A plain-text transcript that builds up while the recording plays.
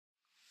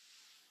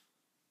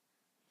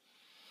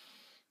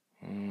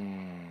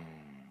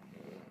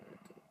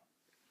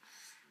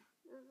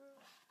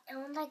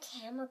like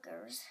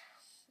hamburgers.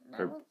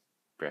 For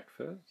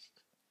breakfast?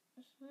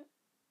 Mm-hmm.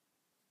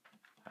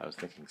 I was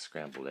thinking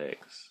scrambled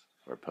eggs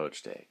or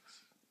poached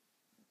eggs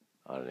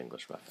on an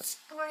English muffin.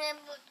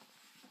 Scrambled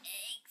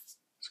eggs.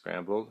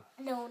 Scrambled?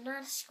 No,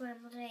 not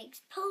scrambled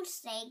eggs.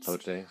 Poached eggs.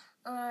 Poached eggs?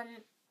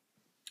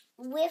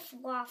 With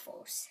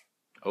waffles.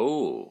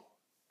 Oh,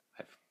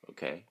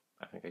 okay.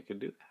 I think I could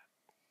do that.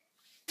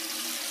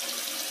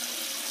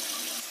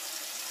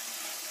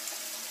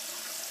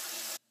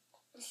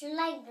 So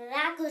like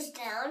that goes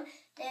down,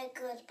 then it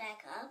goes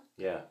back up.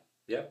 Yeah.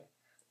 Yep.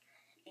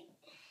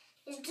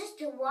 It's just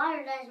the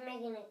water that's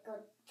making it go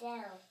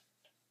down.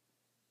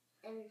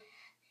 And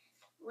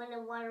when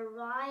the water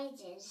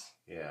rises,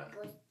 Yeah.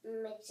 it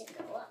makes it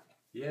go up.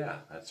 Yeah,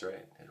 that's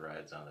right. It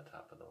rides on the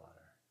top of the water.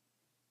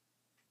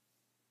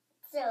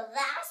 So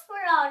that's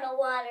where all the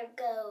water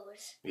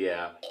goes.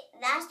 Yeah.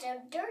 That's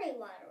the dirty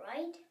water,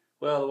 right?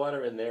 Well, the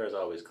water in there is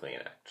always clean,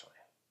 actually.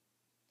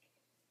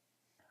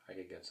 I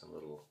could get some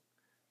little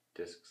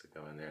discs that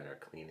go in there, and they're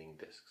cleaning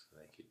discs, so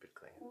they keep it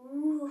clean.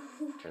 Ooh.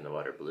 Turn the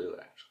water blue,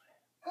 actually.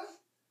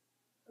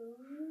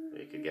 Ooh.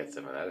 You could get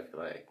some of that if you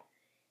like.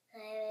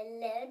 I would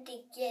love to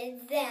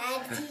get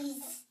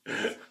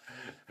that.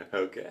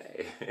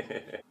 Okay.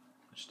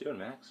 What you doing,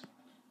 Max?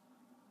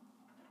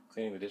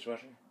 Cleaning the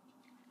dishwasher?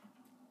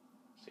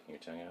 Sticking your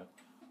tongue out?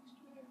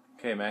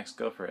 Okay, Max,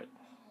 go for it.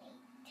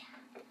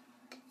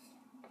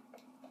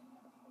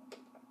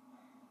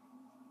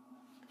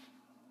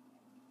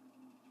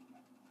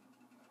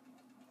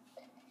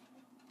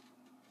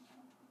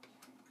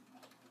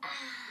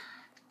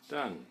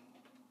 Done.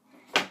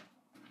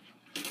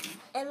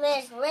 And when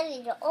it's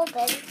ready to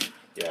open,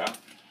 Yeah?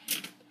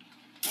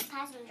 the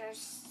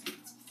passengers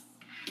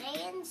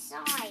stay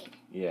inside.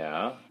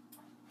 Yeah.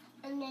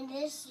 And then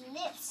this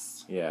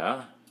lifts.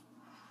 Yeah.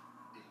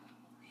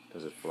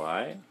 Does it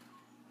fly?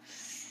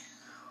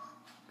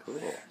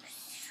 Cool.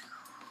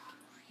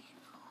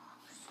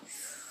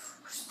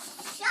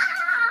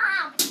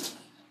 Stop!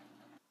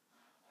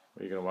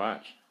 What are you gonna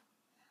watch?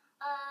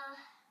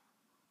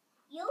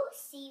 You'll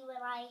see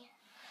when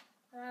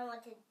I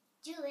want to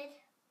do it.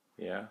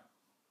 Yeah?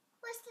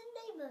 What's the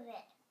name of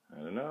it?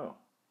 I don't know.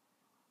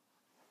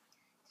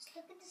 Just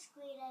look at the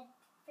screen and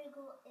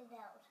figure it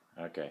out.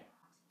 Okay.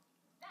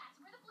 That's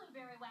where the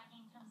blueberry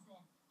wagging comes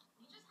in.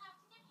 We just have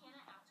to get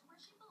Hannah out to where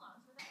she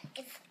belongs with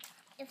us.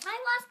 If I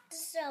watch the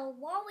show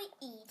while we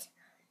eat,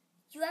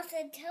 you have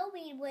to tell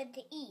me when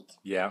to eat.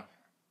 Yeah?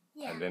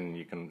 Yeah. And then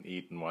you can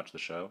eat and watch the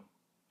show?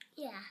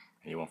 Yeah.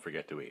 And you won't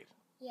forget to eat.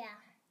 Yeah.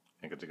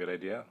 Think it's a good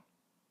idea?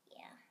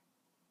 Yeah.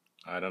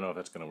 I don't know if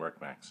that's going to work,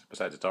 Max.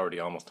 Besides, it's already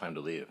almost time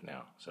to leave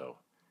now, so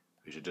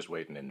we should just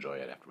wait and enjoy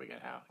it after we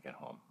get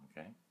home,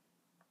 okay?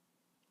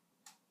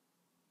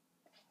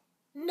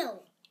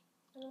 No.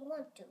 I don't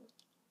want to.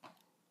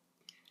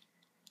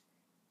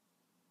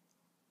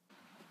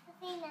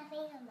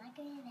 Nothing. I'm not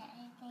good at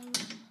anything.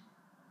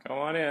 Come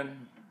on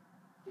in.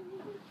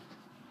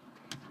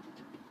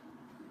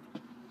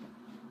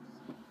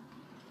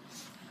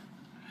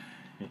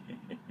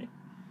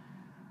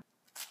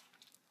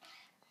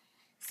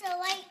 So,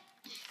 like,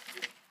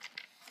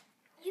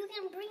 you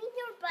can bring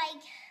your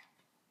bike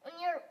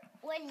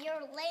when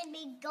you're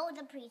landing, go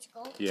to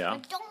preschool. Yeah.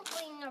 But don't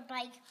bring your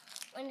bike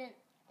when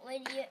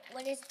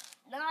it's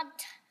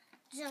not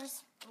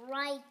just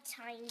right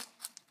time.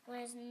 When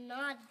it's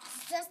not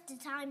just the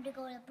time to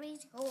go to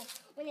preschool.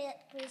 When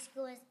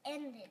preschool is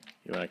ended.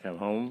 You want to come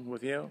home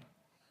with you?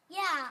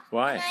 Yeah.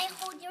 Why? Can I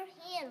hold your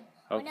hand?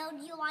 Oh. Or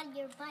don't you on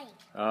your bike?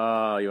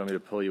 Oh, you want me to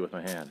pull you with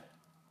my hand?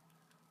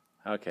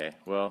 Okay,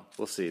 well,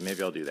 we'll see.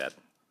 Maybe I'll do that.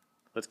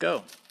 Let's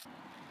go.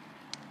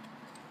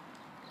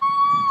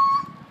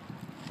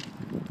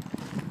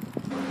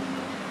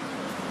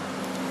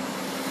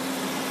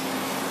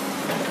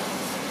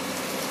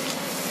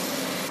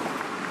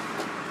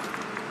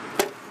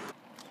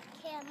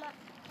 Okay,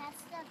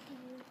 that's the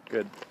view.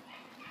 Good.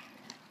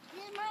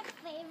 This is my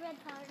favorite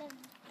part of the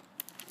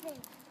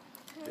thing.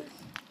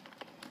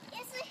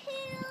 It's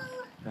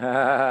a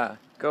hill.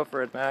 Go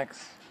for it,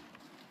 Max.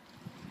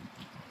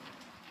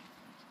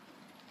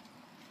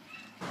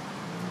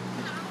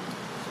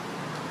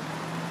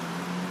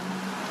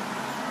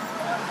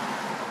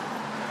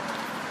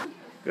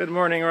 Good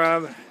morning,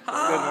 Rob.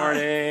 Hi. Good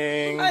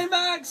morning. Hi,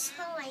 Max.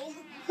 Hi.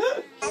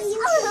 Hey,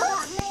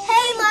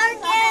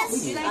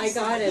 Marcus. I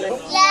got it.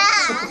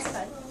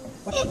 Yeah.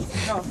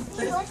 No.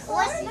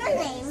 What's your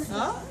name?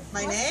 Huh?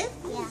 My name?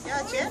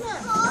 Yeah. Jenna.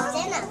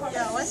 Jenna.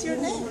 Yeah, what's your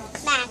name?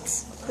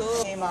 Max.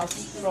 Cool. Came out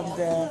from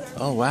the...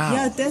 Oh, wow.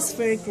 Yeah, that's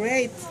very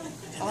great.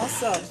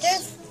 Awesome.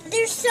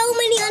 There's so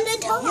many on the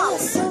top. Yeah,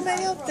 so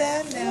many of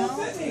them now.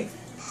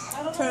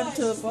 Turn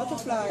to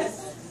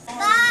butterflies.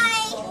 Bye.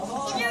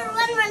 Get a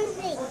run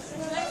thing.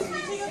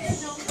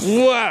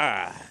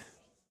 Wow.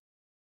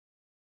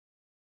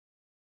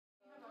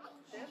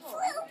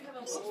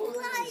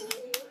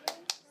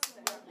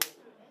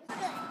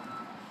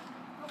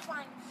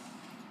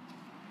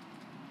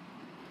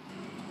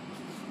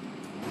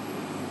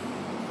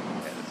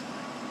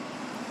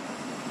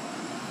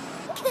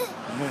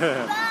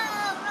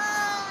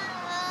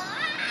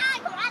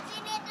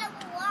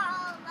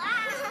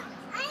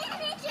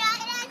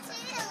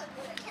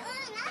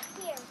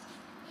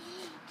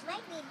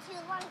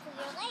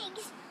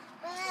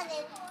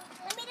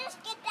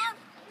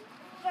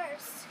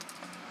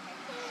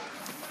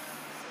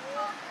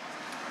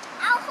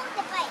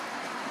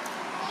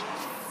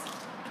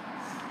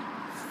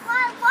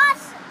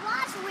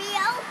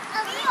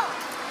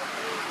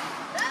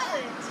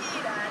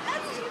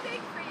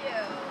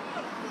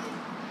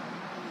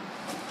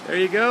 There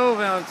you go,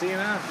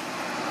 Valentina.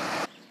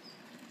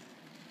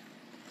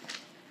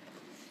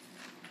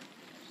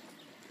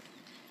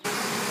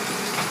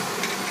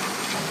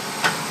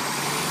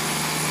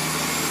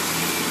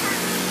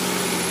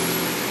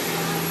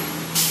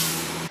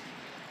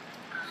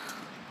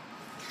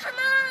 Come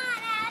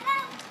on,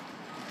 Adam.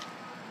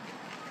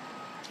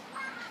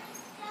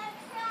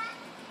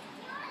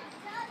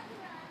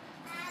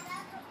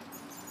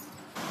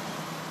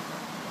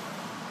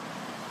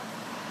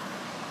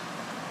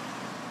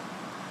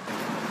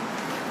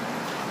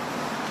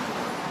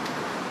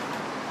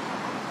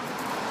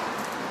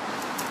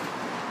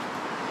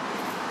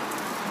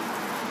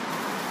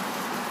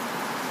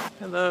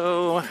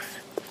 Hello. How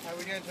are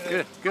we doing today?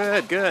 Good,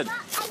 good, good. I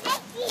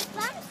like these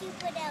bumps you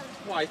put out.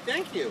 Why,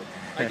 thank you.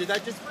 I did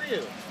that just for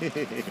you.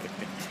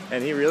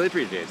 And he really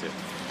appreciates it.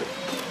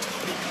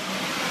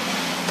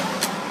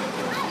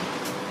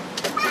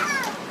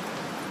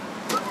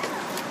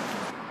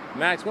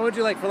 Max, what would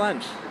you like for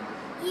lunch?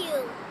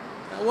 You.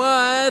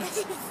 What?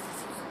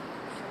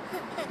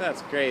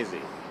 That's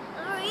crazy.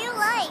 Real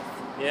life.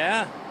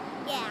 Yeah?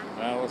 Yeah.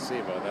 Well, we'll see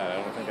about that. I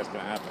don't think that's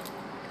going to happen.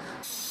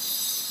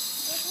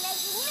 It's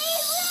making me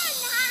run.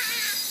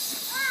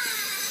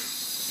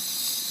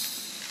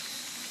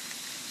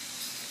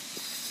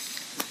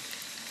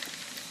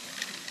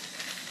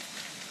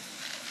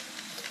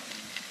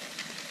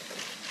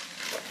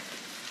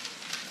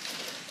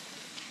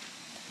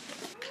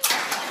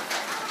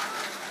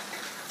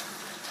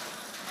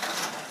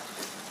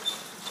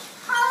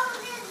 How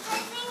does the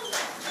thing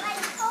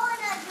like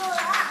pulling a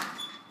door up?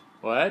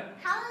 What?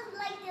 How is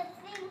like the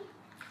thing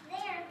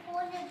there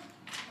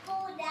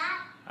pull that?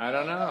 I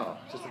don't know.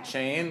 Just a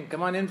chain.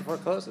 Come on in before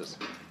it closes.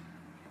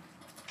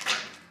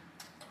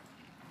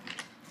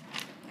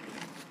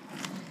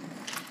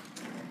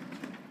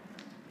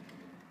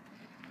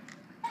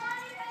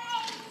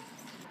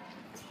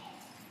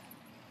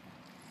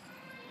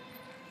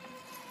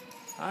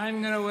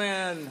 I'm gonna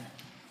win.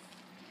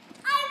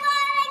 I won!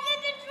 I get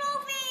the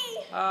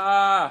trophy!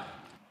 Ah.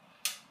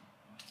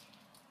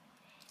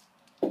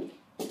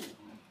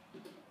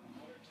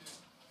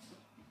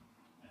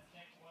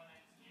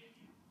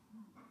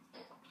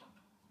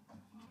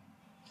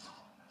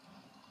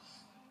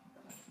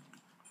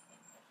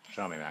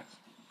 Show me, Max.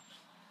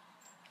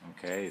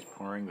 Okay, he's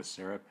pouring the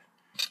syrup.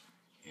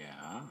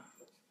 Yeah.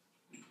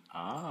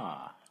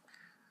 Ah.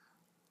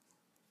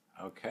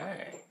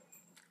 Okay.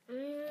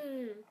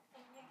 Mmm.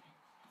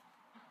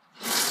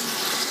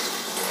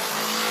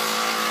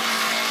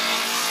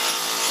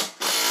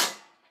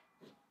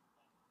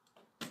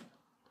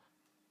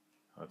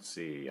 Let's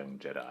see, young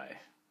Jedi.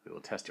 We will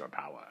test your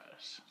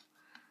powers.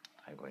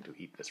 I'm going to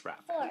eat this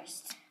wrap.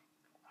 First.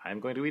 I'm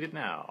going to eat it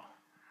now.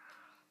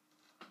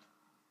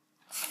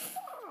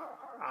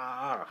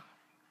 Ah.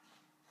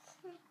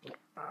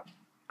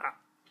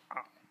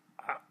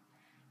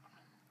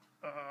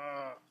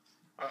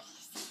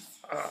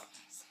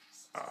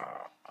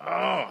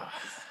 Oh.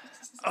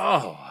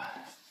 Oh.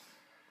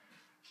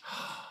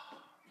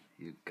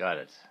 You got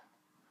it.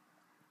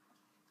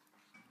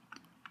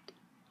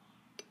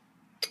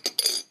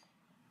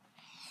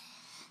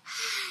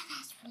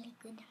 That's really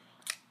good.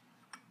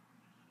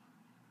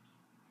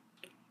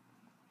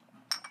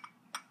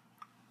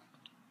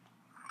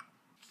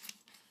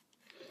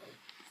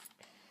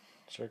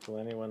 Circle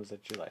any ones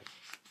that you like.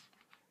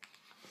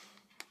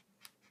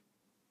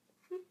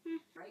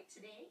 Right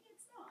today,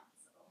 it's not,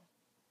 so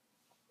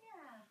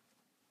yeah,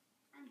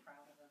 I'm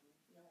proud of him. I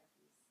feel like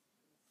he's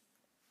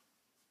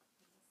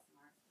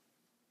smart.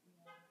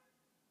 Yeah.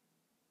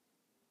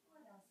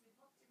 What else? We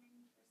booked him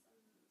in for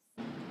some.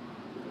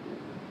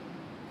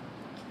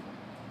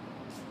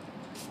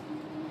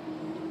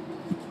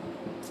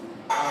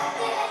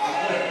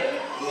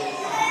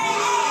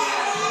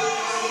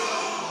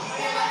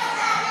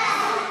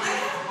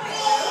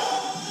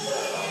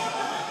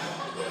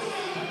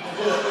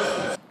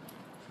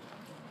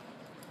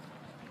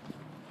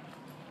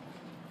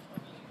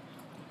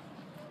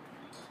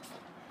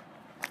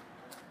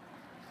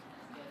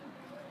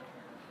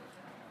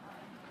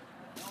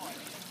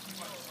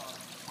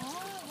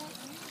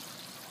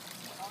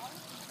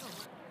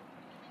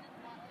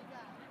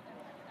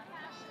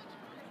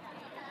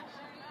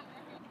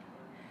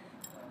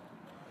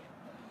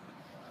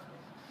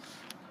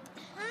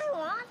 I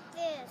want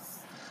this.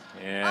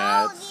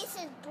 Yeah. Oh, this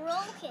is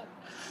broken.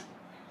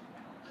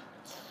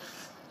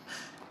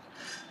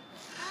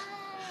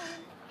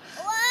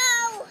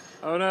 Whoa!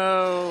 Oh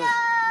no! No!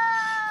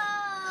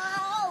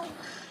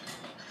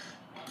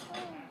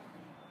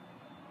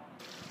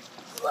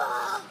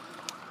 Whoa!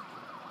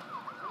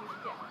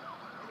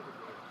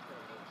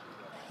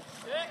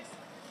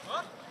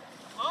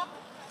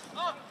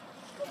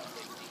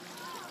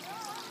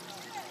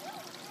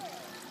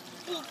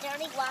 These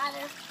dirty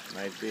water.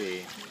 Might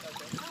be.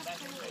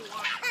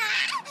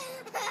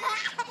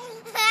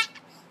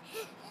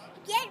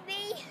 Get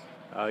me!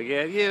 I'll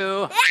get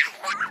you.